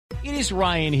It is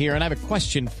Ryan here, and I have a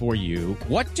question for you.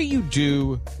 What do you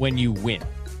do when you win?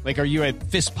 Like, are you a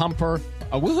fist pumper,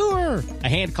 a woohooer, a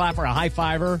hand clapper, a high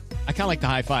fiver? I kind of like the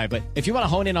high five, but if you want to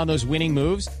hone in on those winning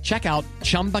moves, check out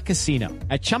Chumba Casino.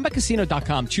 At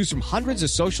ChumbaCasino.com, choose from hundreds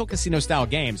of social casino-style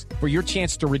games for your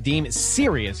chance to redeem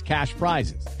serious cash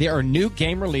prizes. There are new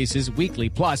game releases weekly,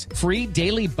 plus free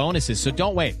daily bonuses. So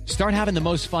don't wait. Start having the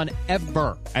most fun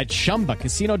ever at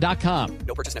ChumbaCasino.com.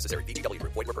 No purchase necessary. VGW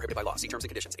Group. Void where prohibited by law. See terms and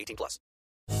conditions. 18+.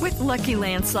 With Lucky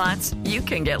Land Slots, you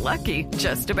can get lucky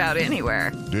just about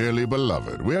anywhere. Dearly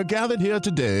beloved, we are gathered here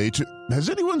today to... Has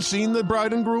anyone seen the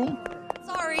bride and groom?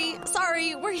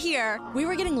 Sorry, we're here. We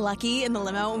were getting lucky in the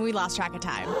limo and we lost track of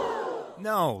time.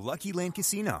 No, Lucky Land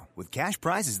Casino, with cash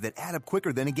prizes that add up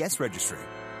quicker than a guest registry.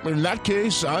 In that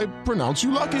case, I pronounce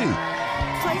you lucky.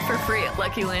 Play for free at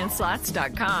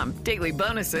LuckyLandSlots.com. Daily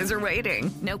bonuses are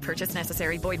waiting. No purchase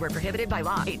necessary. Void where prohibited by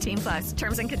law. 18+.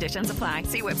 Terms and conditions apply.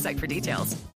 See website for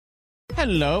details.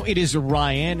 Hello, it is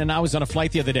Ryan, and I was on a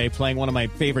flight the other day playing one of my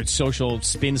favorite social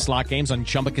spin slot games on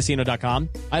ChumbaCasino.com.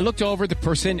 I looked over at the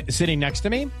person sitting next to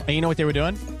me, and you know what they were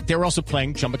doing? They were also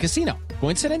playing Chumba Casino.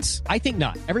 Coincidence? I think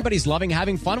not. Everybody's loving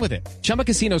having fun with it. Chumba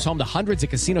Casino is home to hundreds of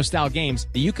casino-style games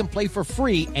that you can play for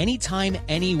free anytime,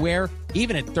 anywhere,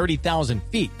 even at 30,000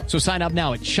 feet. So sign up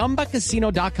now at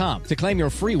ChumbaCasino.com to claim your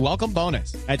free welcome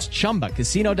bonus. That's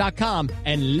ChumbaCasino.com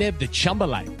and live the Chumba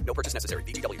life. No purchase necessary.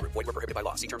 VGW Group. Void where prohibited by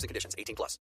law. See terms and conditions.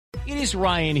 18+. It is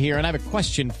Ryan here, and I have a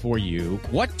question for you.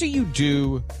 What do you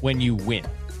do when you win?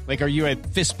 Like, are you a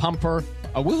fist pumper,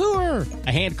 a woohooer,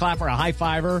 a hand clapper, a high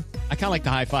fiver? I kind of like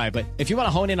the high five, but if you want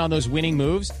to hone in on those winning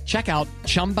moves, check out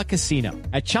Chumba Casino.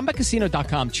 At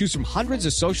ChumbaCasino.com, choose from hundreds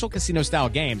of social casino-style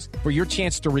games for your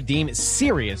chance to redeem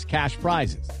serious cash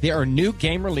prizes. There are new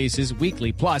game releases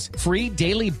weekly, plus free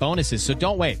daily bonuses. So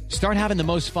don't wait. Start having the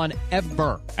most fun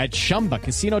ever at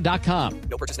ChumbaCasino.com.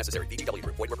 No purchase necessary. VGW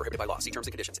Group. Void where prohibited by law. See terms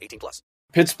and conditions. 18+.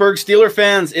 Pittsburgh Steelers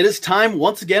fans, it is time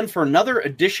once again for another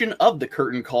edition of the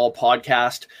Curtain Call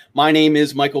podcast. My name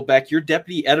is Michael Beck, your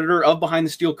deputy editor of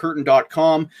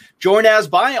BehindTheSteelCurtain.com, joined as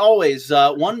by always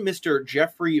one Mr.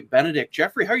 Jeffrey Benedict.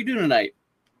 Jeffrey, how are you doing tonight?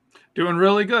 Doing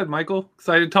really good, Michael.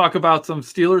 Excited to talk about some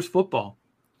Steelers football.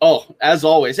 Oh, as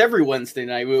always, every Wednesday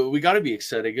night, we got to be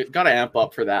excited. Got to amp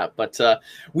up for that. But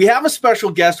we have a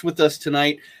special guest with us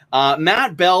tonight,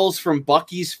 Matt Bells from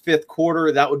Bucky's Fifth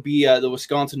Quarter. That would be the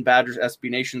Wisconsin Badgers SB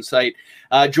Nation site.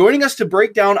 Joining us to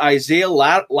break down Isaiah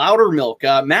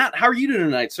Loudermilk. Matt, how are you doing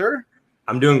tonight, sir?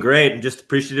 I'm doing great. I'm just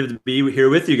appreciative to be here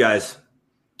with you guys.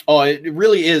 Oh, it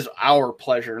really is our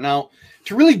pleasure. Now,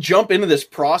 to really jump into this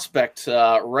prospect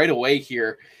right away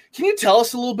here, can you tell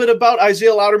us a little bit about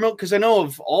Isaiah Loudermilk? Because I know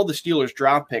of all the Steelers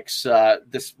draft picks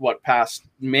past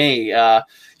May,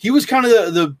 he was kind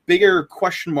of the bigger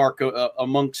question mark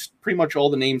amongst pretty much all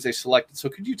the names they selected. So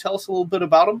could you tell us a little bit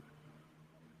about him?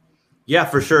 Yeah,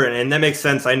 for sure. And that makes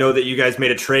sense. I know that you guys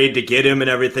made a trade to get him and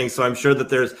everything. So I'm sure that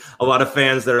there's a lot of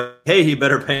fans that are, hey, he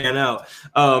better pan out.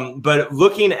 But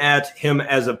looking at him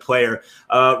as a player,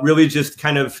 really just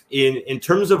kind of in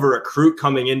terms of a recruit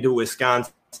coming into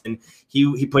Wisconsin,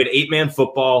 he played 8-man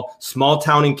football, small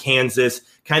town in Kansas,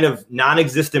 kind of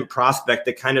non-existent prospect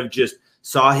that kind of just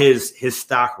saw his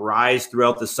stock rise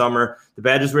throughout the summer. The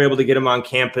Badgers were able to get him on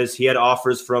campus. He had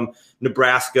offers from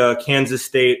Nebraska, Kansas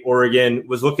State, Oregon,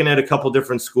 was looking at a couple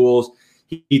different schools.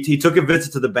 He took a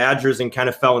visit to the Badgers and kind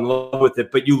of fell in love with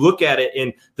it. But you look at it,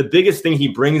 and the biggest thing he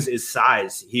brings is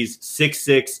size. He's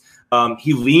 6'6".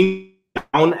 He leaned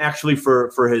down actually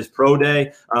for his pro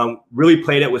day. Really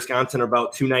played at Wisconsin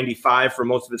about 295 for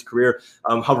most of his career,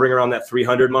 hovering around that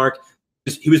 300 mark.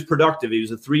 He was productive. He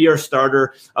was a 3-year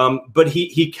starter, but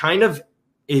he kind of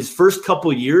his first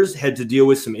couple years had to deal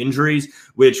with some injuries,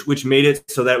 which made it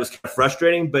so that it was kind of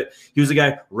frustrating. But he was a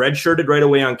guy redshirted right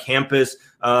away on campus,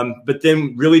 but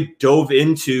then really dove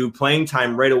into playing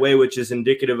time right away, which is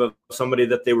indicative of somebody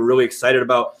that they were really excited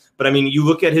about. But, I mean, you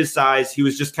look at his size, he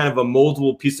was just kind of a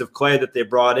moldable piece of clay that they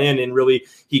brought in, and really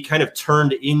he kind of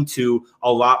turned into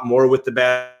a lot more with the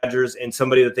Badgers and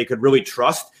somebody that they could really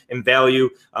trust and value.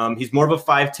 He's more of a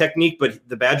 5 technique, but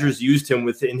the Badgers used him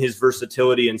within his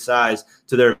versatility and size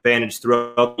to their advantage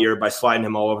throughout the year by sliding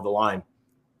him all over the line.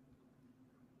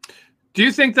 Do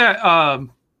you think that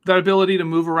that ability to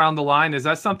move around the line, is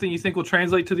that something you think will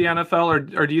translate to the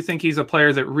NFL, or do you think he's a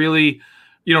player that really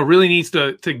needs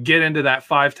to get into that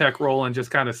 5 tech role and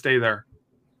just kind of stay there?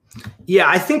 Yeah,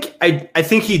 I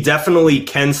think he definitely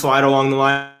can slide along the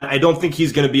line. I don't think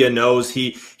he's going to be a nose.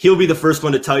 He'll be the first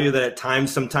one to tell you that at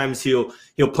times, sometimes he'll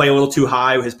play a little too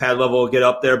high. His pad level will get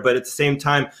up there, but at the same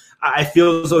time, I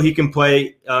feel as though he can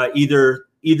play either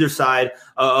either side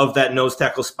of that nose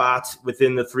tackle spot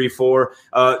within the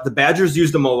 3-4. The Badgers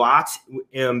used him a lot.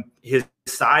 His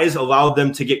size allowed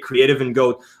them to get creative and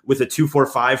go with a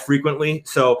 2-4-5 frequently.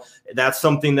 So that's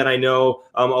something that I know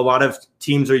a lot of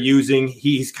teams are using.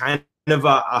 He's kind of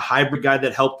a hybrid guy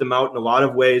that helped them out in a lot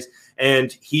of ways.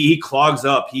 And he clogs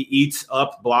up. He eats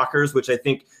up blockers, which I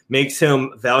think makes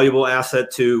him a valuable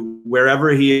asset to wherever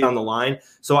he is on the line.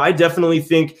 So I definitely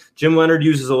think Jim Leonhard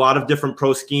uses a lot of different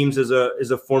pro schemes as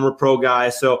a former pro guy.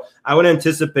 So I would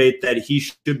anticipate that he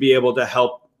should be able to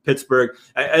help Pittsburgh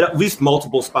at least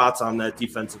multiple spots on that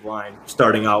defensive line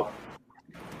starting out.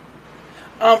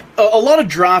 A lot of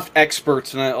draft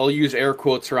experts, and I'll use air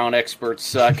quotes around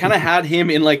experts, kind of had him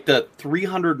in like the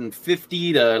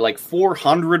 350 to like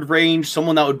 400 range.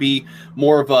 Someone that would be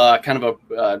more of a kind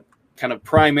of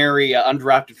primary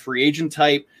undrafted free agent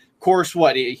type. Of course,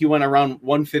 he went around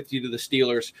 150 to the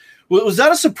Steelers. Was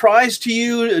that a surprise to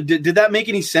you? Did that make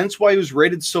any sense why he was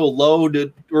rated so low?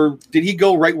 Or did he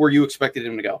go right where you expected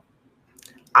him to go?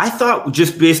 I thought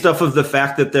just based off of the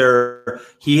fact that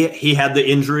he had the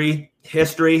injury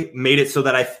history made it so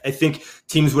that I think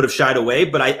teams would have shied away,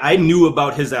 but I knew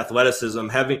about his athleticism.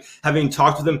 Having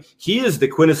talked with him, he is the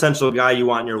quintessential guy you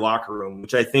want in your locker room,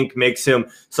 which I think makes him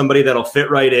somebody that'll fit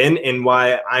right in, and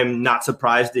why I'm not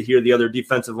surprised to hear the other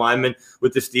defensive linemen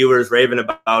with the Steelers raving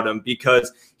about him,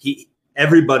 because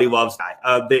everybody loves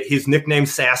his nickname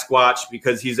Sasquatch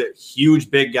because he's a huge,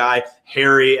 big guy,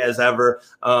 hairy as ever.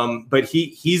 But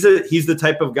he's the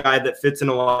type of guy that fits in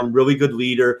a line, really good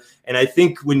leader. And I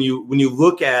think when you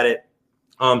look at it,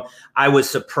 I was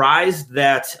surprised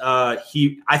that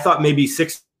I thought maybe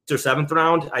 6th or 7th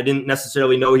round. I didn't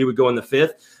necessarily know he would go in the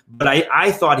 5th, but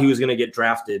I thought he was going to get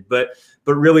drafted. But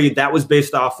really that was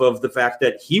based off of the fact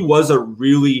that he was a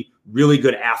really, really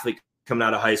good athlete coming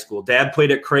out of high school. Dad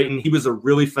played at Creighton. He was a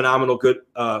really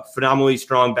phenomenally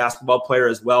strong basketball player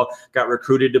as well, got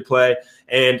recruited to play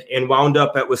and wound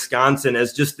up at Wisconsin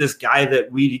as just this guy that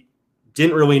we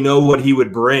didn't really know what he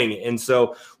would bring. And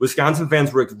so Wisconsin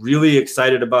fans were really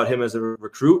excited about him as a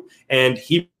recruit, and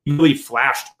he really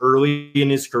flashed early in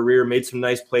his career, made some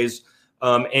nice plays,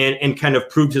 and kind of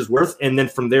proved his worth. And then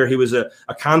from there, he was a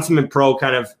consummate pro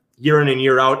kind of year in and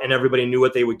year out, and everybody knew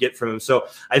what they would get from him. So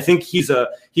I think he's a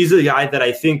guy that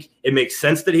I think it makes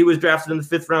sense that he was drafted in the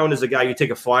 5th round as a guy you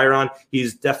take a flyer on.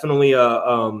 He's definitely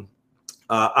a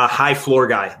high floor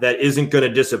guy that isn't going to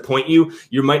disappoint you.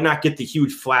 You might not get the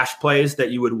huge flash plays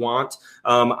that you would want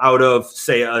out of,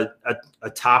 say, a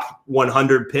top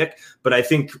 100 pick, but I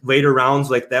think later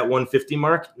rounds like that 150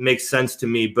 mark makes sense to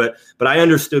me. But I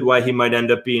understood why he might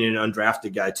end up being an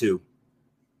undrafted guy too.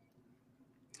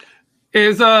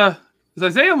 Is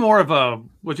Isaiah more of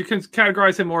would you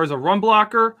categorize him more as a run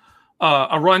blocker,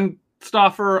 a run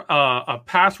stopper, a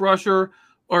pass rusher,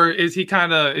 or is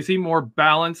he more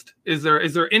balanced? Is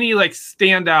there any like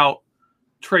standout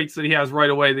traits that he has right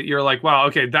away that you're like, wow,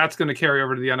 okay, that's going to carry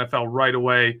over to the NFL right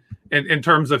away in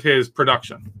terms of his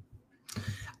production?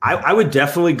 I would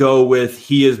definitely go with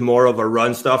he is more of a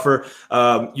run stuffer.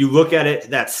 You look at it,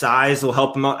 that size will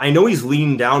help him out. I know he's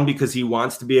leaned down because he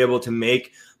wants to be able to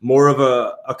make more of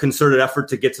a concerted effort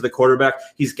to get to the quarterback.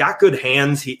 He's got good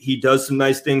hands. He does some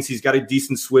nice things. He's got a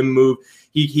decent swim move.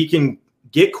 He can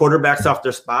get quarterbacks off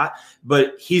their spot,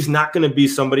 but he's not going to be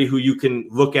somebody who you can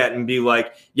look at and be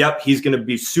like, yep, he's going to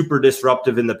be super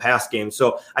disruptive in the pass game.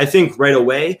 So I think right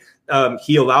away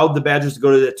he allowed the Badgers to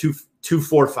go to the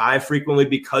 2-4-5 frequently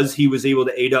because he was able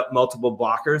to aid up multiple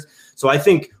blockers. So I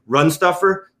think run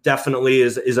stuffer definitely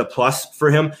is a plus for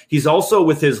him. He's also,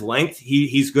 with his length,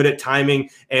 he's good at timing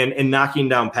and knocking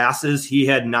down passes. He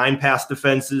had 9 pass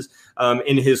defenses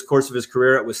in his course of his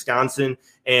career at Wisconsin,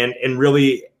 and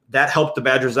really that helped the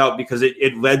Badgers out because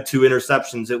it led to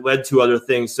interceptions. It led to other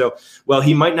things. So while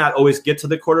he might not always get to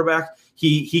the quarterback,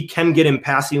 he can get in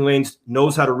passing lanes,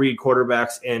 knows how to read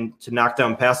quarterbacks and to knock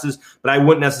down passes, but I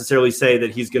wouldn't necessarily say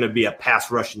that he's going to be a pass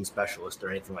rushing specialist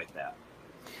or anything like that.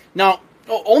 Now,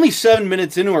 only 7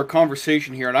 minutes into our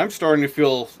conversation here, and I'm starting to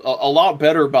feel a lot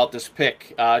better about this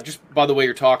pick, just by the way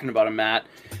you're talking about him, Matt.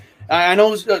 I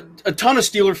know a ton of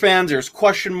Steeler fans, there's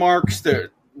question marks.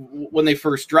 When they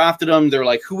first drafted him, they're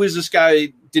like, who is this guy?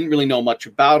 Didn't really know much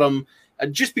about him,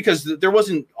 just because there was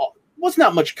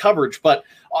not much coverage. But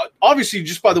obviously,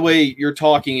 just by the way you're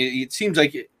talking, it seems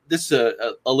like this is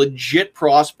a legit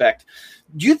prospect.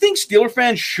 Do you think Steeler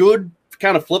fans should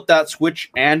kind of flip that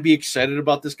switch and be excited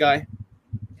about this guy?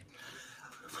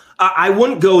 I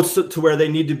wouldn't go to where they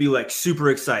need to be like super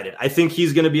excited. I think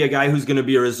he's going to be a guy who's going to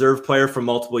be a reserve player for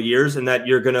multiple years and that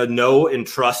you're going to know and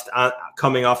trust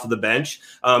coming off of the bench.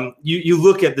 You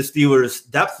look at the Steelers'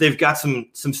 depth, they've got some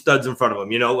studs in front of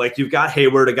them. Like you've got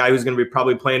Hayward, a guy who's going to be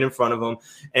probably playing in front of him,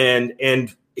 and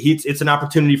it's an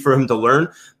opportunity for him to learn.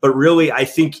 But really, I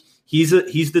think he's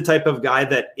the type of guy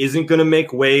that isn't going to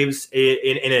make waves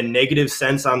in a negative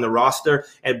sense on the roster.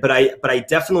 But I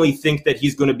definitely think that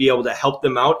he's going to be able to help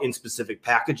them out in specific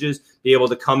packages, be able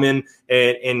to come in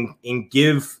and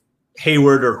give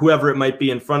Hayward or whoever it might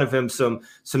be in front of him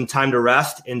some time to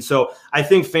rest. And so I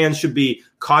think fans should be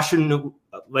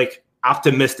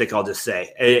optimistic, I'll just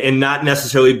say, and not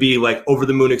necessarily be like over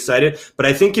the moon excited. But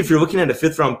I think if you're looking at a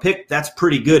 5th round pick, that's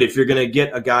pretty good if you're going to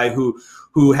get a guy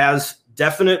who has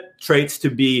definite traits to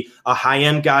be a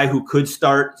high-end guy who could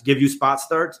start, give you spot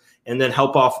starts, and then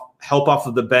help off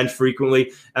of the bench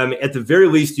frequently. At the very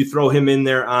least, you throw him in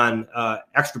there on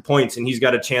extra points, and he's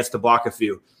got a chance to block a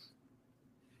few.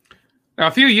 Now,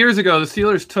 a few years ago, the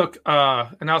Steelers took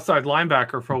an outside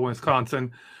linebacker from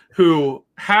Wisconsin who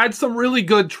had some really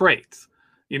good traits.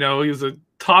 He was a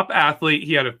top athlete.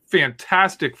 He had a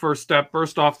fantastic first step,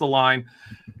 burst off the line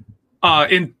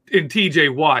in T.J.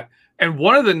 Watt. And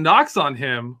one of the knocks on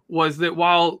him was that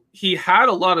while he had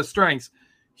a lot of strengths,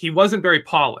 he wasn't very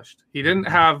polished. He didn't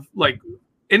have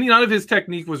none of his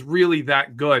technique was really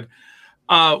that good.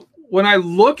 When I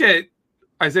look at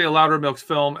Isaiah Loudermilk's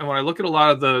film and when I look at a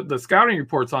lot of the scouting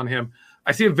reports on him,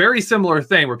 I see a very similar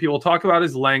thing where people talk about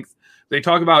his length. They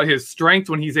talk about his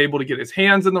strength when he's able to get his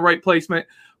hands in the right placement,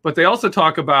 but they also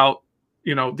talk about,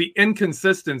 the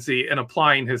inconsistency in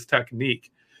applying his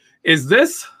technique. Is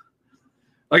this...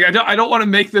 I don't want to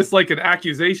make this like an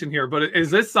accusation here, but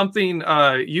is this something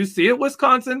you see at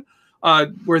Wisconsin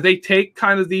where they take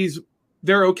kind of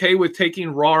they're okay with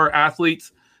taking raw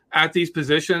athletes at these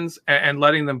positions and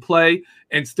letting them play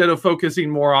instead of focusing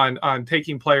more on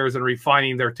taking players and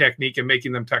refining their technique and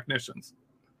making them technicians?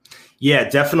 Yeah,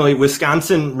 definitely.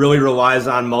 Wisconsin really relies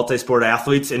on multi-sport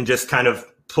athletes and just kind of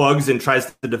plugs and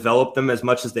tries to develop them as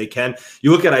much as they can.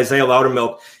 You look at Isaiah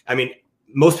Loudermilk,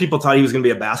 most people thought he was going to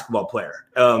be a basketball player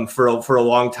for a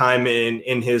long time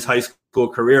in his high school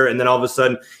career. And then all of a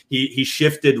sudden he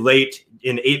shifted late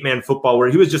in 8-man football where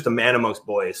he was just a man amongst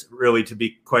boys, really, to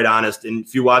be quite honest. And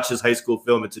if you watch his high school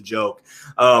film, it's a joke.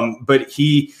 But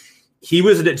he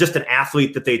was just an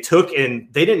athlete that they took and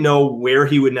they didn't know where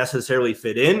he would necessarily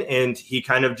fit in. And he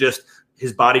kind of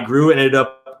his body grew and ended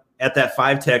up at that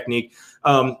 5 technique.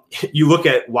 You look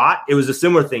at Watt, it was a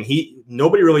similar thing.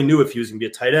 Nobody really knew if he was going to be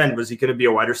a tight end. Was he going to be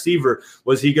a wide receiver?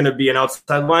 Was he going to be an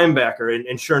outside linebacker?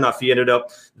 And sure enough, he ended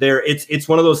up there. It's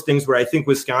one of those things where I think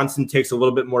Wisconsin takes a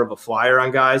little bit more of a flyer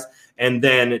on guys and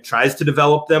then it tries to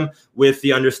develop them with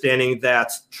the understanding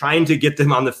that trying to get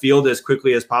them on the field as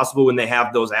quickly as possible when they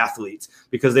have those athletes,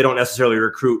 because they don't necessarily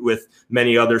recruit with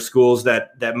many other schools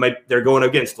that they're going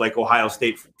against, like Ohio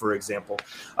State, for example.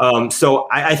 So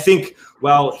I think,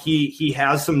 well, he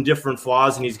has some different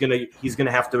flaws and he's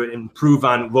gonna have to improve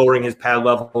on lowering his pad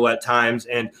level at times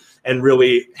and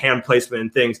really hand placement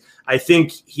and things. I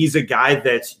think he's a guy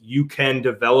that you can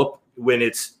develop when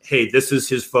it's, hey, this is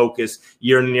his focus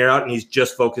year in and year out, and he's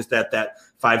just focused at that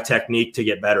 5 technique to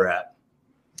get better at.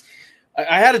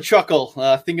 I had a chuckle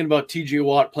thinking about T.J.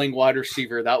 Watt playing wide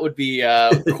receiver. That would be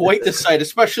quite the sight,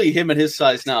 especially him at his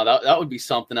size now. That would be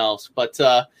something else. But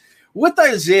with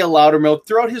Isaiah Loudermilk,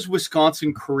 throughout his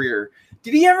Wisconsin career,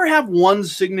 did he ever have one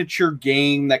signature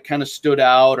game that kind of stood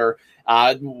out, or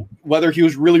whether he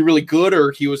was really, really good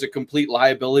or he was a complete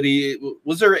liability?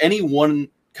 Was there any one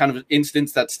kind of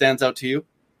instance that stands out to you?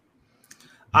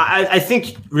 I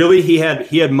think really he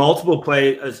had multiple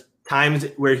times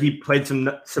where he played some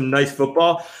nice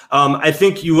football. I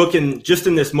think you look in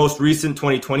this most recent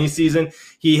 2020 season,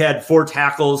 he had 4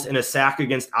 tackles and a sack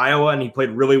against Iowa, and he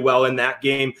played really well in that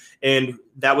game. And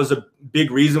that was a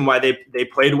big reason why they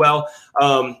played well.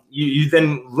 You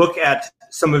then look at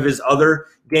some of his other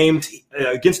games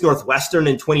against Northwestern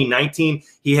in 2019.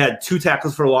 He had 2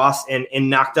 tackles for loss and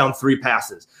knocked down 3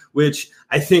 passes, which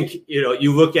I think,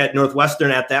 you look at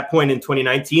Northwestern at that point in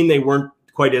 2019, they weren't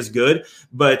quite as good.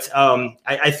 But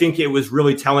I think it was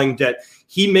really telling that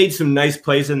he made some nice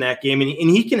plays in that game, and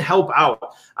he can help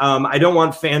out. I don't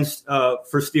want fans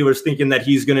for Steelers thinking that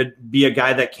he's going to be a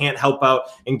guy that can't help out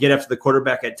and get after the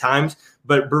quarterback at times.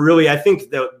 But really, I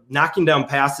think that knocking down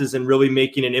passes and really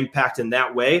making an impact in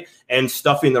that way and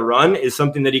stuffing the run is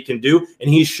something that he can do. And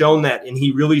he's shown that, and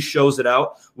he really shows it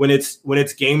out when it's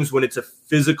games, when it's a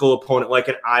physical opponent like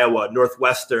an Iowa,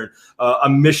 Northwestern, a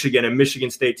Michigan, and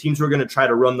Michigan State, teams who are going to try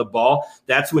to run the ball.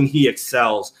 That's when he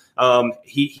excels.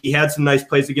 He had some nice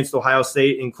plays against Ohio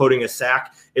State, including a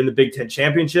sack in the Big Ten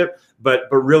championship. But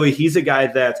really, he's a guy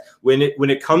that when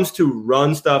it comes to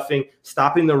run stuffing,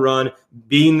 stopping the run,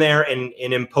 being there and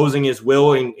imposing his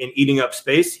will and eating up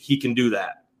space, he can do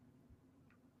that.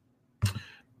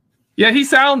 Yeah, he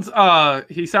sounds a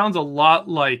lot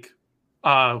like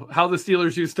how the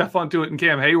Steelers use Stephon Tuitt and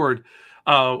Cam Hayward,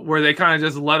 where they kind of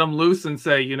just let him loose and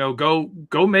say, go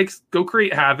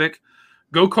create havoc,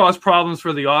 go cause problems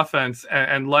for the offense,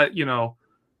 and let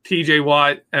TJ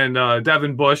Watt and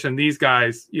Devin Bush and these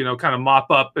guys, kind of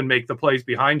mop up and make the plays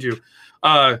behind you.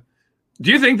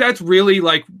 Do you think that's really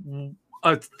like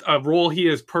a role he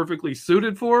is perfectly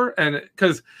suited for? And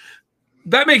because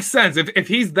that makes sense. If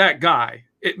he's that guy,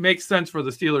 it makes sense for the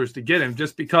Steelers to get him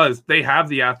just because they have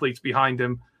the athletes behind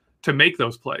him to make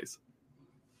those plays.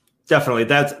 Definitely.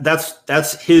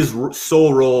 That's his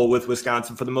sole role with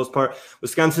Wisconsin for the most part.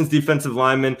 Wisconsin's defensive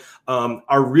linemen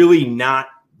are really not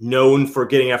known for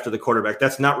getting after the quarterback.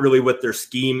 That's not really what their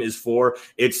scheme is for.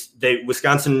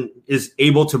 Wisconsin is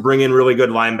able to bring in really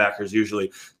good linebackers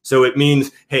usually. So it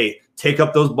means, hey, take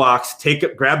up those blocks,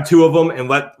 grab two of them and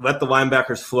let the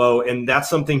linebackers flow. And that's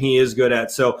something he is good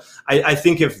at. So I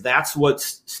think if that's what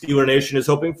Steeler Nation is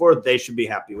hoping for, they should be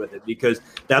happy with it, because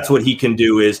that's what he can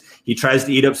do. Is he tries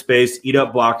to eat up space, eat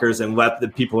up blockers, and let the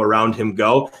people around him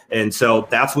go. And so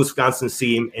that's Wisconsin's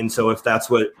scheme. And so if that's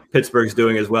what Pittsburgh's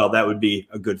doing as well, that would be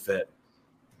a good fit.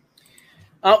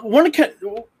 One of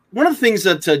the things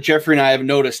that Jeffrey and I have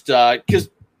noticed, because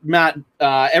Matt,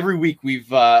 every week we've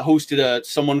hosted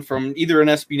someone from either an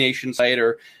SB Nation site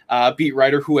or beat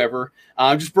writer, whoever,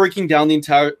 just breaking down the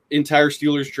entire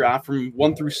Steelers draft from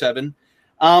 1 through 7.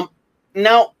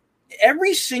 Now,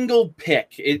 every single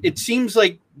pick, it seems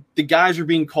like the guys are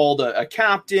being called a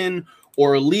captain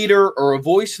or a leader or a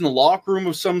voice in the locker room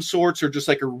of some sorts, or just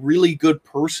like a really good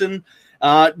person.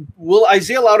 Will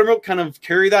Isaiah Loudermilk kind of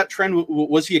carry that trend?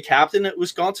 Was he a captain at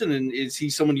Wisconsin, and is he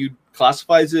someone you'd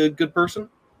classify as a good person?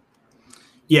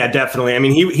 Yeah, definitely. I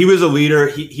mean, he was a leader.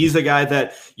 He's a guy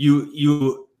that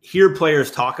you hear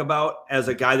players talk about as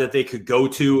a guy that they could go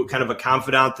to, kind of a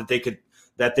confidant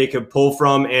that they could pull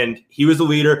from. And he was a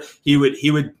leader. He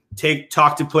would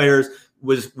talk to players,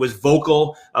 was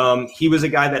vocal. He was a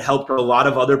guy that helped a lot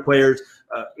of other players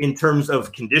in terms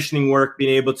of conditioning work,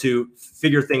 being able to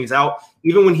figure things out,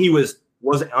 even when he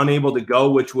wasn't unable to go,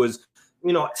 which was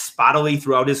spottily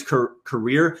throughout his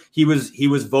career. He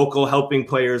was vocal, helping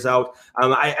players out.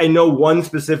 I know one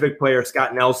specific player,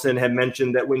 Scott Nelson, had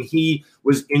mentioned that when he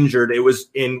was injured,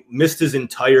 missed his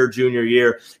entire junior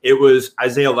year. It was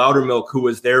Isaiah Loudermilk who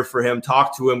was there for him,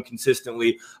 talked to him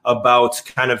consistently about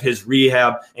kind of his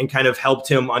rehab, and kind of helped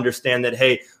him understand that,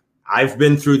 hey, I've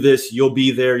been through this. You'll be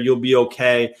there. You'll be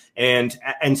okay. And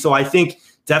so I think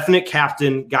definite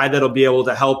captain, guy that'll be able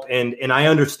to help. And I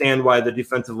understand why the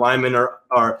defensive linemen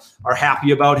are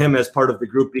happy about him as part of the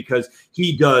group, because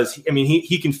he does. I mean,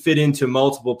 he can fit into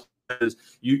multiple players.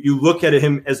 You look at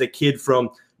him as a kid from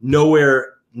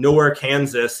nowhere,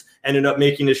 Kansas, ended up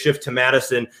making a shift to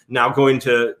Madison, now going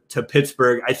to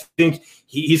Pittsburgh. I think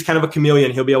he's kind of a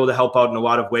chameleon. He'll be able to help out in a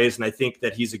lot of ways. And I think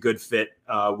that he's a good fit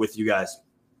with you guys.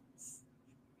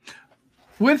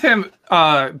 With him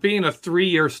being a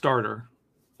 3-year starter,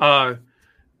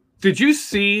 did you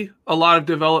see a lot of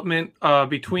development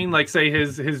between, like, say,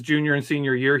 his junior and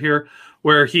senior year here,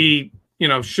 where he,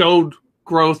 showed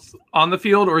growth on the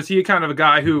field, or is he kind of a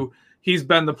guy who he's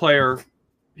been the player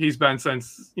he's been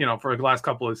since, for the last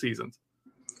couple of seasons?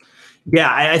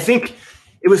 Yeah, I think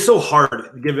it was so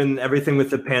hard given everything with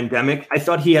the pandemic. I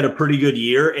thought he had a pretty good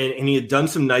year, and he had done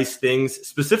some nice things,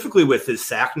 specifically with his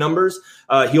sack numbers.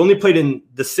 He only played in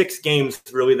the 6 games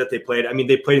really that they played. I mean,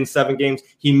 they played in 7 games.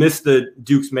 He missed the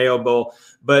Duke's Mayo Bowl,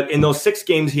 but in those 6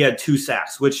 games, he had 2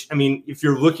 sacks, which, I mean, if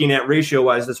you're looking at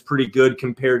ratio-wise, that's pretty good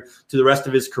compared to the rest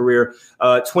of his career.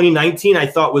 2019, I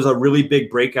thought, was a really big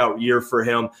breakout year for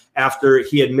him after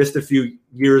he had missed a few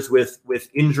years with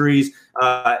injuries.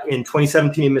 In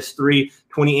 2017, he missed 3.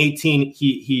 2018,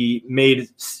 he made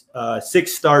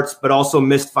 6 starts, but also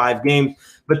missed 5 games.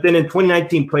 But then in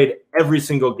 2019, played every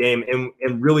single game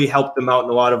and really helped them out in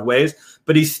a lot of ways.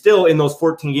 But he still, in those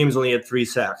 14 games, only had 3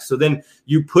 sacks. So then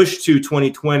you push to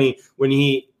 2020 when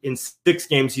he in 6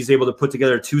 games, he's able to put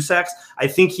together 2 sacks. I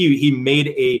think he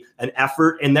made an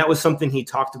effort, and that was something he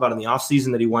talked about in the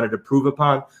offseason that he wanted to prove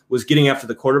upon, was getting after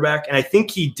the quarterback. And I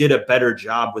think he did a better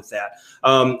job with that.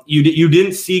 You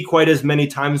didn't see quite as many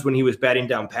times when he was batting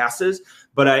down passes,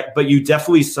 but you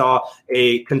definitely saw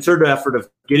a concerted effort of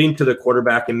getting to the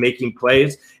quarterback and making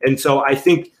plays. And so I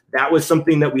think that was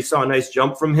something that we saw a nice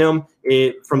jump from him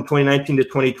from 2019 to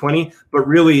 2020. But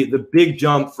really, the big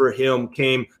jump for him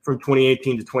came from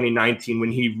 2018 to 2019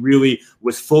 when he really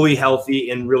was fully healthy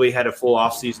and really had a full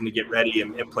offseason to get ready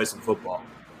and play some football.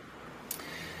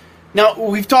 Now,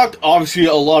 we've talked, obviously,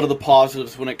 a lot of the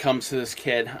positives when it comes to this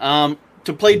kid.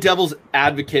 To play devil's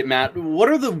advocate, Matt, what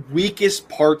are the weakest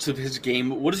parts of his game?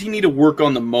 What does he need to work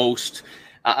on the most?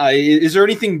 Is there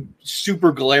anything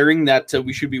super glaring that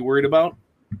we should be worried about?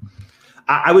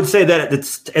 I would say that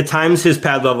at times his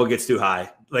pad level gets too high,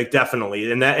 like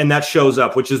definitely, and that shows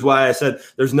up, which is why I said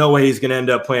there's no way he's going to end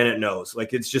up playing at nose.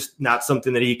 Like it's just not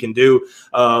something that he can do.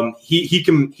 He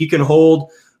can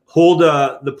hold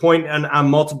the point on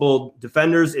multiple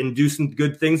defenders and do some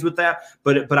good things with that.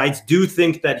 But I do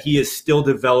think that he is still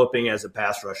developing as a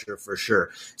pass rusher for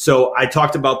sure. So I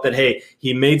talked about that. Hey,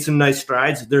 he made some nice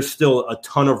strides. There's still a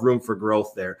ton of room for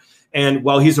growth there. And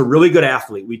while he's a really good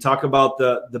athlete, we talk about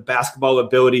the basketball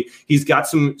ability. He's got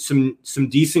some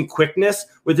decent quickness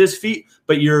with his feet,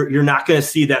 but you're not going to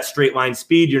see that straight line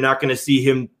speed. You're not going to see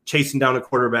him chasing down a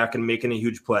quarterback and making a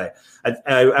huge play.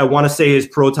 I want to say his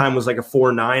pro time was like a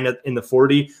 4.9 in the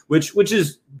 40, which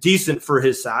is decent for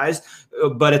his size.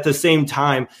 But at the same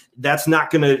time, that's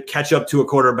not going to catch up to a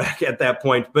quarterback at that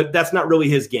point. But that's not really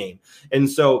his game. And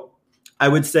so I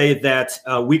would say that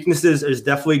weaknesses is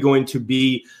definitely going to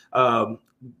be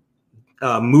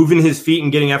moving his feet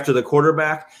and getting after the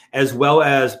quarterback, as well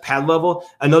as pad level.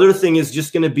 Another thing is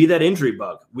just going to be that injury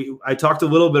bug. I talked a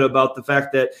little bit about the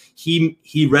fact that he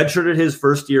redshirted his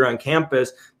first year on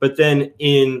campus, but then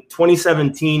in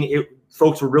 2017,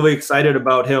 folks were really excited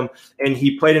about him, and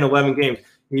he played in 11 games.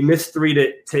 He missed 3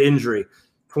 to injury.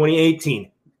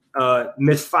 2018,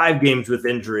 missed 5 games with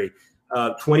injury.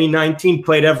 2019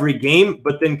 played every game,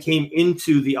 but then came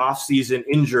into the offseason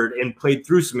injured and played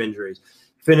through some injuries.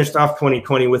 Finished off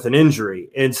 2020 with an injury.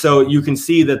 And so you can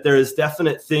see that there is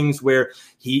definite things where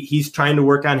he's trying to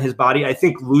work on his body. I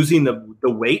think losing the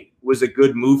weight was a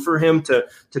good move for him to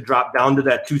drop down to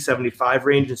that 275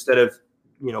 range instead of,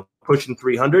 pushing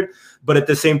 300. But at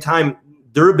the same time,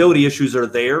 durability issues are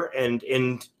there. And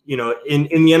in the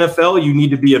NFL, you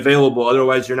need to be available.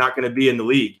 Otherwise, you're not going to be in the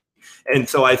league. And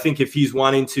so I think if he's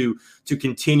wanting to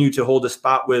continue to hold a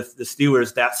spot with the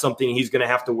Steelers, that's something he's going to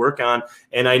have to work on.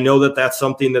 And I know that that's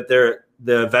something that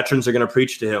the veterans are going to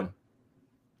preach to him.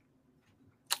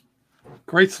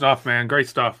 Great stuff, man. Great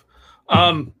stuff.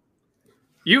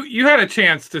 You had a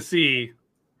chance to see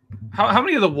how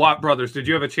many of the Watt brothers did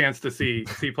you have a chance to see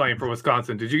playing for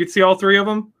Wisconsin? Did you get to see all 3 of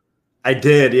them? I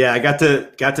did, yeah. I got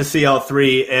to see all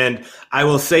 3, and I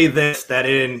will say this: that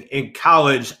in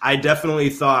college, I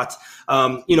definitely thought,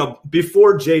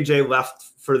 before JJ left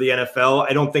for the NFL,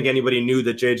 I don't think anybody knew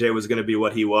that JJ was going to be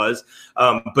what he was.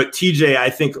 But TJ,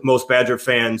 I think most Badger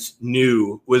fans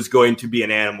knew was going to be an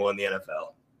animal in the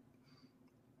NFL.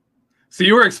 So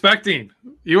you were expecting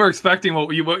what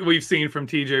we've seen from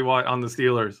TJ Watt on the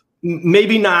Steelers.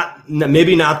 Maybe not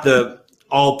the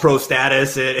all-pro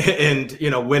status and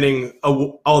winning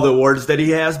all the awards that he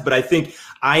has. But I think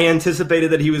I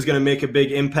anticipated that he was going to make a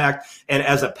big impact. And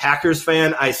as a Packers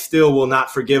fan, I still will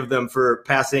not forgive them for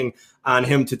passing on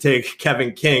him to take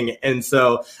Kevin King. And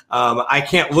so I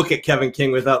can't look at Kevin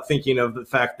King without thinking of the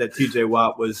fact that TJ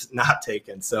Watt was not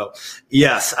taken. So,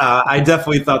 yes, I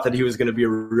definitely thought that he was going to be a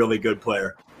really good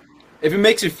player. If it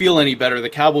makes you feel any better, the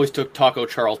Cowboys took Taco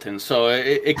Charlton. So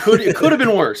it could have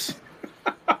been worse.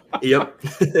 Yep.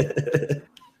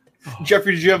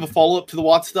 Jeffrey, did you have a follow-up to the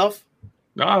Watt stuff?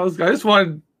 No, I just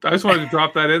wanted to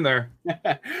drop that in there.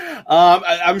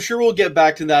 I'm sure we'll get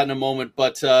back to that in a moment,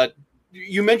 but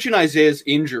you mentioned Isaiah's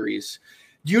injuries.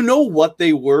 Do you know what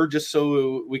they were, just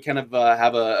so we kind of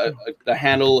have a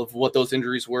handle of what those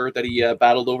injuries were that he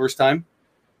battled over his time?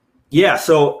 Yeah,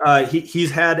 so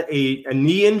he's had a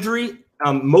knee injury.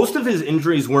 Most of his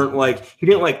injuries weren't he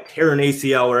didn't tear an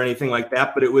ACL or anything like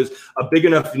that, but it was a big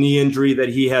enough knee injury that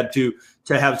he had to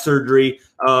have surgery.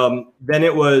 Then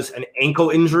it was an ankle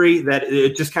injury that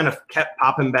it just kind of kept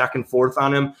popping back and forth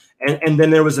on him. And then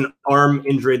there was an arm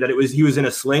injury that he was in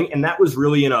a sling. And that was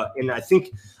really I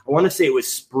think I want to say it was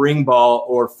spring ball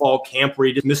or fall camp where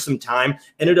he just missed some time,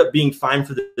 ended up being fine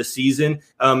for the season.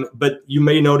 But you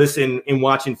may notice in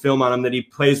watching film on him that he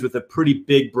plays with a pretty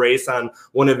big brace on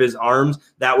one of his arms.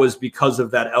 That was because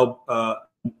of that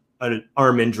an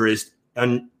arm injury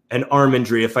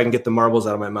if I can get the marbles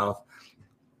out of my mouth.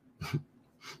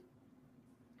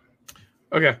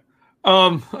 Okay.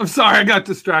 I'm sorry, I got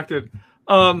distracted.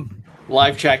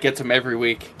 Live chat gets him every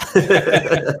week.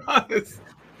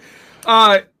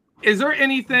 Is there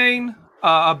anything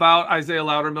about Isaiah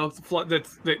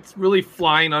Loudermilk that's really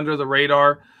flying under the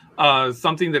radar?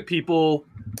 Something that people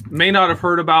may not have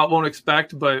heard about, won't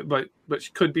expect, but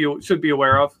should be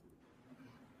aware of?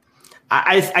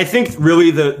 I think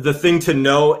really the thing to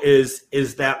know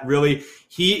is that really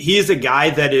he is a guy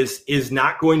that is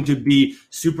not going to be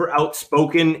super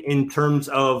outspoken in terms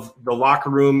of the locker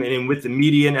room and with the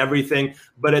media and everything,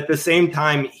 but at the same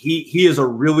time he is a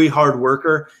really hard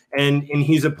worker and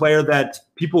he's a player that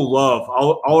people love.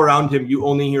 All around him, you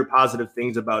only hear positive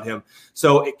things about him.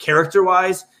 So character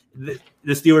wise,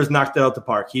 the Steelers knocked it out the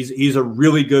park. He's a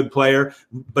really good player,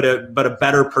 but a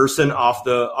better person off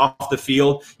the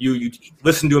field. You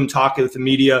listen to him talk with the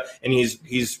media, and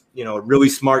he's a really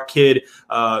smart kid,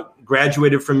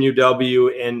 graduated from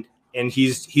UW, and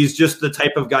he's just the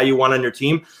type of guy you want on your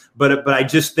team. But I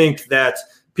just think that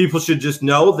people should just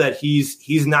know that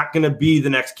he's not going to be the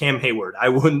next Cam Hayward. I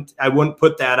wouldn't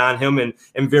put that on him,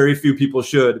 and very few people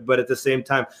should. But at the same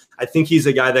time, I think he's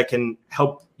a guy that can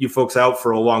help you folks out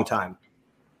for a long time.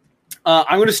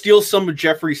 I'm going to steal some of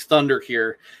Jeffrey's thunder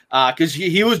here because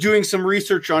he was doing some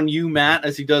research on you, Matt,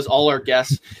 as he does all our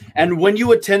guests. And when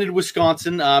you attended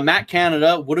Wisconsin, Matt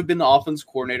Canada would have been the offense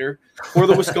coordinator for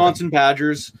the Wisconsin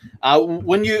Badgers.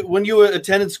 When you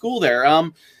attended school there,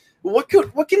 what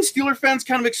can Steeler fans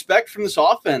kind of expect from this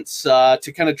offense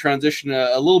to kind of transition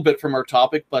a little bit from our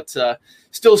topic, but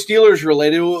still Steelers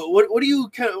related?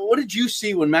 What did you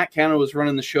see when Matt Canada was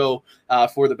running the show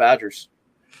for the Badgers?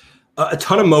 A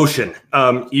ton of motion.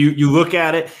 You look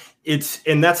at it,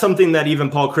 and that's something that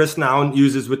even Paul Chryst now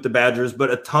uses with the Badgers,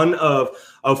 but a ton of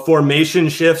formation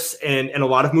shifts and a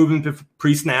lot of movement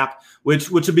pre-snap, which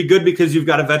would be good because you've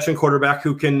got a veteran quarterback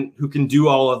who can do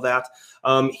all of that.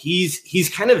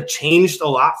 He's kind of changed a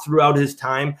lot throughout his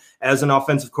time as an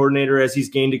offensive coordinator as he's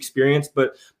gained experience,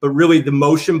 but really the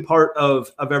motion part of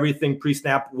everything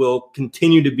pre-snap will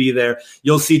continue to be there.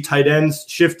 You'll see tight ends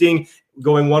shifting,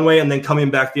 going one way and then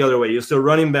coming back the other way. You'll see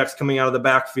running backs coming out of the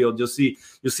backfield. You'll see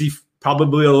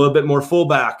probably a little bit more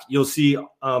fullback. You'll see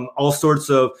all sorts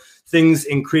of things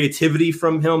in creativity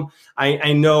from him.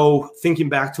 I know, thinking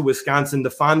back to Wisconsin,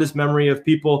 the fondest memory of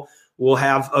people will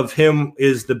have of him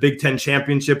is the Big Ten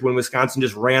championship when Wisconsin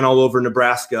just ran all over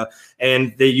Nebraska,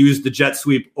 and they used the jet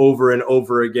sweep over and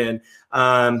over again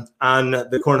on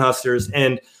the Cornhuskers.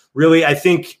 And really, I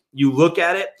think you look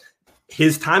at it,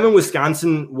 his time in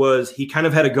Wisconsin he kind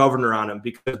of had a governor on him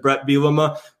because Brett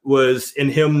Bielema was in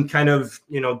him kind of,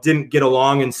 didn't get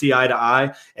along and see eye to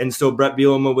eye. And so Brett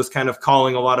Bielema was kind of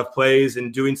calling a lot of plays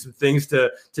and doing some things to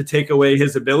take away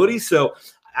his ability. So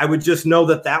I would just know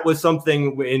that was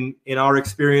something in our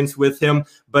experience with him.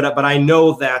 But I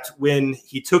know that when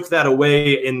he took that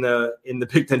away in the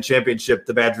Big Ten championship,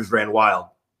 the Badgers ran wild.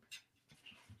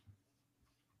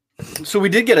 So we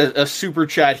did get a super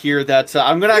chat here that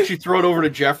I'm going to actually throw it over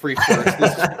to Jeffrey first.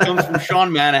 This comes from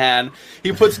Sean Manahan.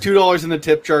 He puts $2 in the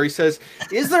tip jar. He says,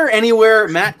 is there anywhere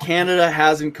Matt Canada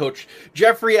hasn't coached?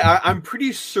 Jeffrey, I'm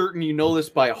pretty certain you know this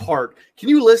by heart. Can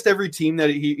you list every team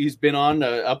that he's been on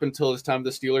up until his time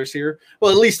with the Steelers here? Well,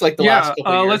 at least like the last couple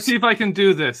of years. Let's see if I can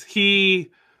do this.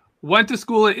 He went to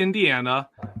school at Indiana.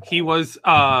 He was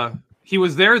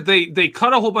there. They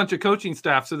cut a whole bunch of coaching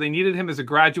staff, so they needed him as a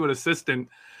graduate assistant.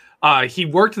 He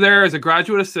worked there as a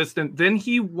graduate assistant. Then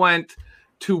he went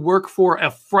to work for a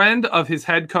friend of his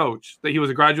head coach that he was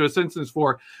a graduate assistant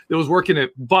for that was working at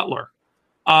Butler.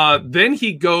 Then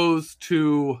he goes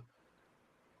to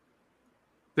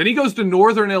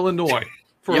Northern Illinois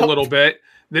for a little bit.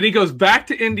 Then he goes back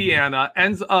to Indiana,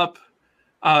 ends up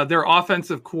their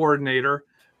offensive coordinator,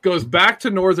 goes back to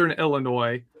Northern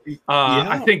Illinois.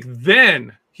 I think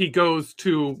then he goes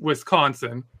to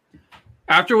Wisconsin.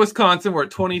 After Wisconsin, we're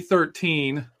at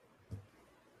 2013.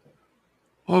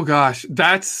 Oh gosh, is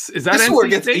that this NC is where it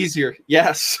gets State? Easier.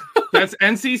 Yes, That's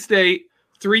NC State.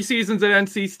 3 seasons at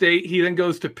NC State. He then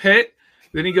goes to Pitt.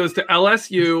 Then he goes to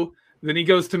LSU. Then he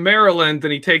goes to Maryland.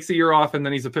 Then he takes a year off, and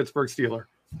then he's a Pittsburgh Steeler.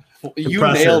 You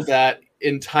nailed that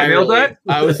entirely. I nailed that?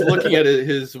 I was looking at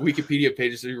his Wikipedia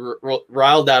page, so you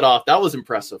riled that off. That was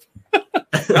impressive.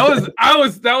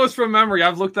 That was from memory.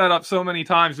 I've looked that up so many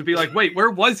times to be like, wait,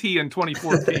 where was he in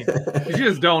 2014? You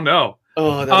just don't know.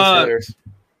 Oh, that was hilarious.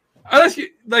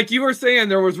 Like you were saying,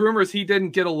 there was rumors he didn't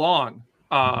get along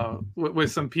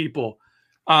with some people.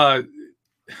 That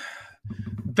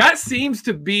seems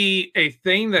to be a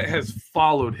thing that has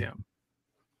followed him.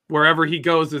 wherever he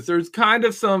goes is there's kind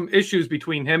of some issues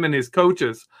between him and his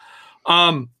coaches.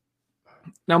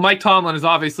 Now, Mike Tomlin has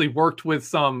obviously worked with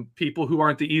some people who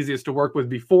aren't the easiest to work with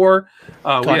before. We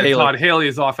had Todd Haley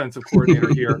as offensive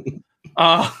coordinator here.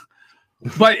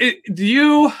 But do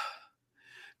you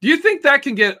think that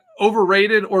can get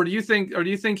overrated, or do you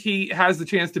think he has the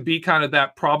chance to be kind of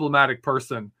that problematic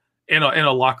person in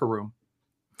a locker room?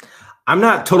 I'm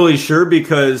not totally sure,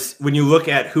 because when you look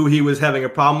at who he was having a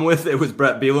problem with, it was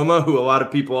Brett Bielema, who a lot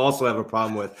of people also have a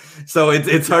problem with. So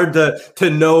it's hard to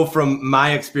know from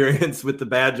my experience with the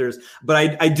Badgers.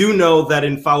 But I do know that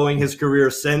in following his career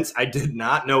since, I did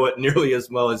not know it nearly as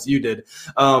well as you did.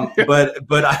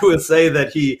 But I would say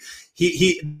that he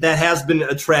that has been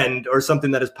a trend or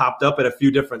something that has popped up at a few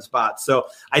different spots. So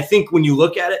I think when you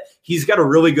look at it, he's got a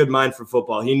really good mind for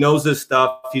football. He knows his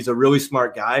stuff. He's a really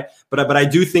smart guy. But I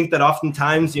do think that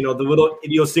oftentimes, the little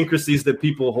idiosyncrasies that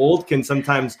people hold can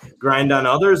sometimes grind on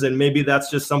others. And maybe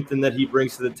that's just something that he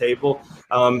brings to the table,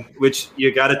 which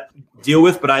you got to deal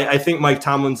with. But I think Mike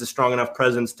Tomlin's a strong enough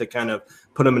presence to kind of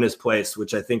put him in his place,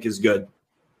 which I think is good.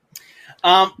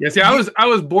 I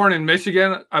was born in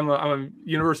Michigan. I'm a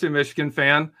University of Michigan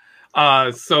fan.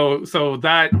 So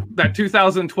that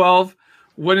 2012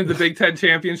 winning the Big Ten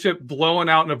championship, blowing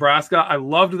out Nebraska, I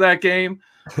loved that game.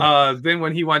 Then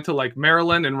when he went to like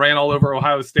Maryland and ran all over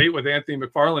Ohio State with Anthony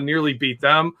McFarland, nearly beat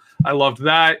them, I loved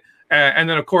that. And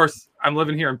then of course I'm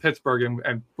living here in Pittsburgh,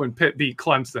 and when Pitt beat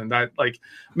Clemson, that like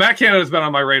Matt Canada's been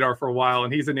on my radar for a while,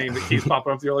 and he's a name that keeps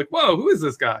popping up. You're like, whoa, who is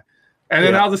this guy? And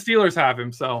then now the Steelers have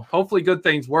him, so hopefully good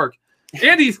things work.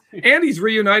 And he's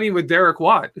reuniting with Derek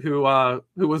Watt, who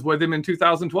was with him in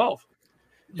 2012.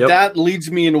 Yep. That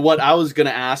leads me into what I was going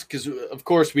to ask, because of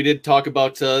course we did talk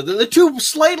about the two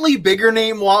slightly bigger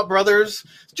name Watt brothers,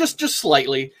 just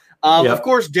slightly. Of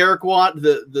course, Derek Watt,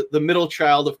 the middle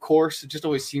child, of course, it just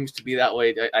always seems to be that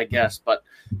way, I guess. But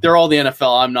they're all the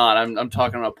NFL. I'm not. I'm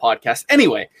talking about podcasts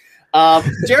anyway.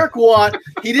 Derek Watt,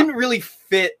 he didn't really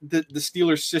fit the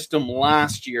Steelers system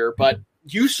last year, but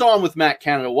you saw him with Matt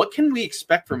Canada. What can we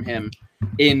expect from him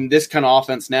in this kind of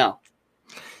offense now?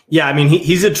 Yeah, I mean,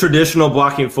 he's a traditional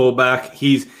blocking fullback.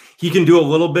 He can do a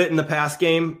little bit in the pass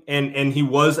game, and he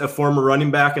was a former running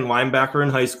back and linebacker in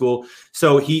high school,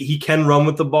 so he can run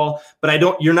with the ball. But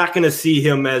you're not going to see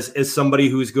him as somebody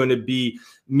who's going to be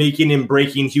making and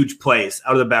breaking huge plays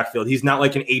out of the backfield. He's not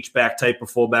like an H-back type of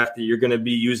fullback that you're going to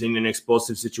be using in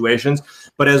explosive situations.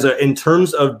 But in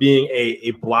terms of being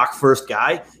a block first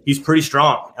guy, he's pretty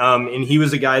strong. And he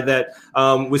was a guy that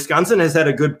Wisconsin has had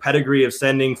a good pedigree of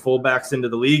sending fullbacks into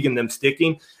the league and them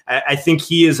sticking. I think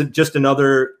he is just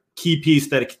another key piece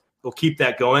that will keep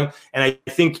that going. And I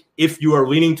think if you are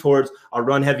leaning towards a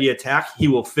run-heavy attack, he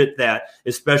will fit that,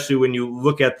 especially when you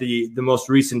look at the most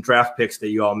recent draft picks that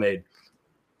you all made.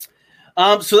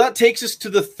 So that takes us to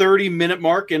the 30-minute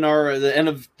mark in the end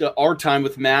of our time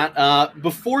with Matt.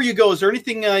 Before you go, is there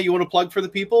anything you want to plug for the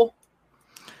people?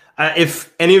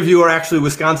 If any of you are actually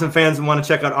Wisconsin fans and want to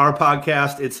check out our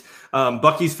podcast, it's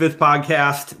Bucky's Fifth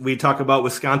Podcast. We talk about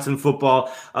Wisconsin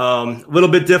football, a little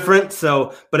bit different.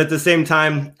 But at the same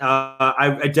time,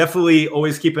 I definitely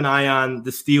always keep an eye on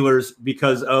the Steelers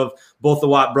because of both the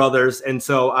Watt brothers. And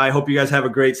so I hope you guys have a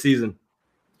great season.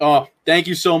 Oh, thank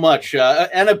you so much.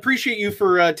 And I appreciate you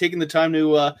for taking the time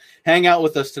to hang out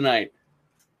with us tonight.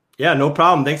 Yeah, no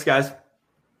problem. Thanks, guys.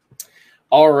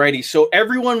 Alrighty. So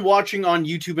everyone watching on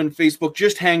YouTube and Facebook,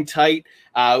 just hang tight.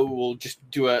 We'll just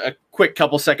do a quick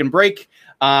couple second break.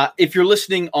 If you're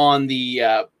listening on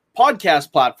the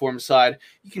podcast platform side,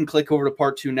 you can click over to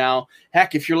part 2 now.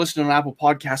 Heck, if you're listening on Apple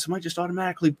Podcasts, it might just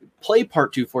automatically play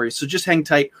part 2 for you. So just hang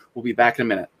tight. We'll be back in a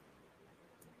minute.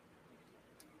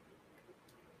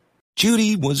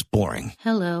 Judy was boring.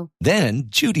 Hello. Then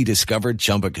Judy discovered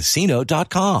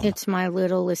ChumbaCasino.com. It's my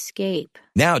little escape.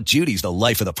 Now Judy's the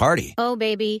life of the party. Oh,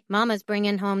 baby, mama's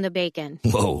bringing home the bacon.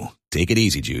 Whoa, take it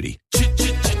easy, Judy.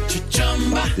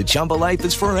 The Chumba life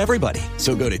is for everybody.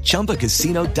 So go to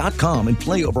ChumbaCasino.com and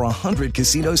play over 100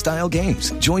 casino-style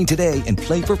games. Join today and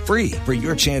play for free for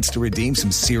your chance to redeem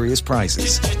some serious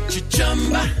prizes.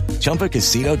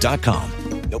 ChumbaCasino.com.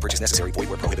 No purchase necessary. Void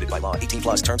where prohibited by law.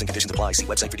 18+ terms and conditions apply. See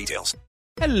website for details.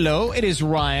 Hello, it is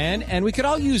Ryan, and we could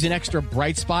all use an extra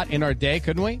bright spot in our day,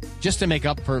 couldn't we? Just to make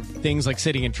up for things like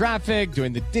sitting in traffic,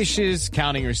 doing the dishes,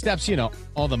 counting your steps,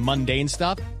 all the mundane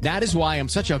stuff. That is why I'm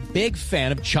such a big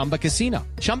fan of Chumba Casino.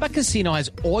 Chumba Casino has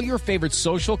all your favorite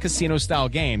social casino-style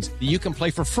games that you can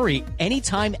play for free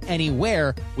anytime,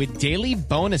 anywhere with daily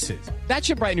bonuses. That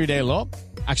should brighten your day a little.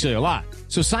 Actually, a lot.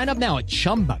 So sign up now at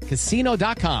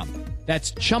ChumbaCasino.com.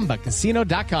 That's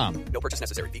ChumbaCasino.com. No purchase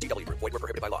necessary. VGW. Void where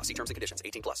prohibited by law. See terms and conditions.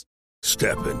 18+.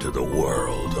 Step into the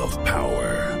world of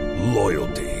power,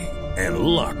 loyalty, and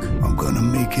luck. I'm gonna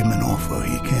make him an offer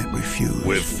he can't refuse.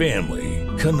 With family,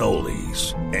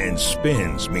 cannolis, and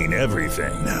spins mean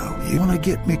everything. Now, you wanna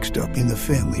get mixed up in the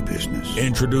family business.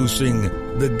 Introducing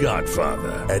The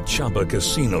Godfather at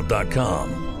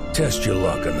ChumbaCasino.com. Test your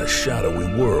luck in the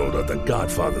shadowy world of The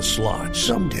Godfather slot.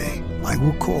 Someday, I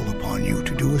will call upon you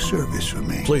to do a service for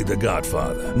me. Play The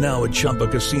Godfather, now at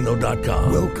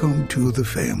ChumbaCasino.com. Welcome to the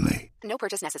family. No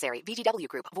purchase necessary. VGW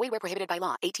Group. Void where prohibited by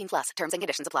law. 18 plus. Terms and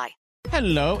conditions apply.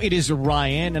 Hello, it is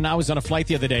Ryan, and I was on a flight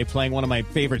the other day playing one of my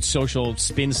favorite social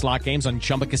spin slot games on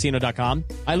ChumbaCasino.com.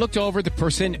 I looked over the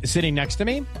person sitting next to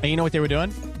me, and you know what they were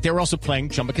doing? They were also playing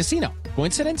Chumba Casino.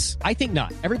 Coincidence? I think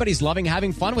not. Everybody's loving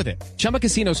having fun with it. Chumba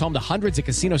Casino is home to hundreds of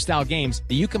casino-style games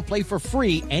that you can play for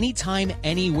free anytime,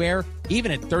 anywhere,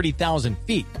 even at 30,000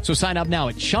 feet. So sign up now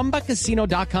at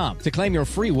ChumbaCasino.com to claim your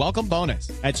free welcome bonus.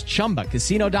 That's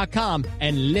ChumbaCasino.com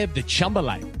and live the Chumba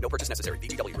life. No purchase necessary.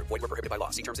 VGW Group. Void where prohibited by law.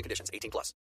 See terms and conditions. 18 plus.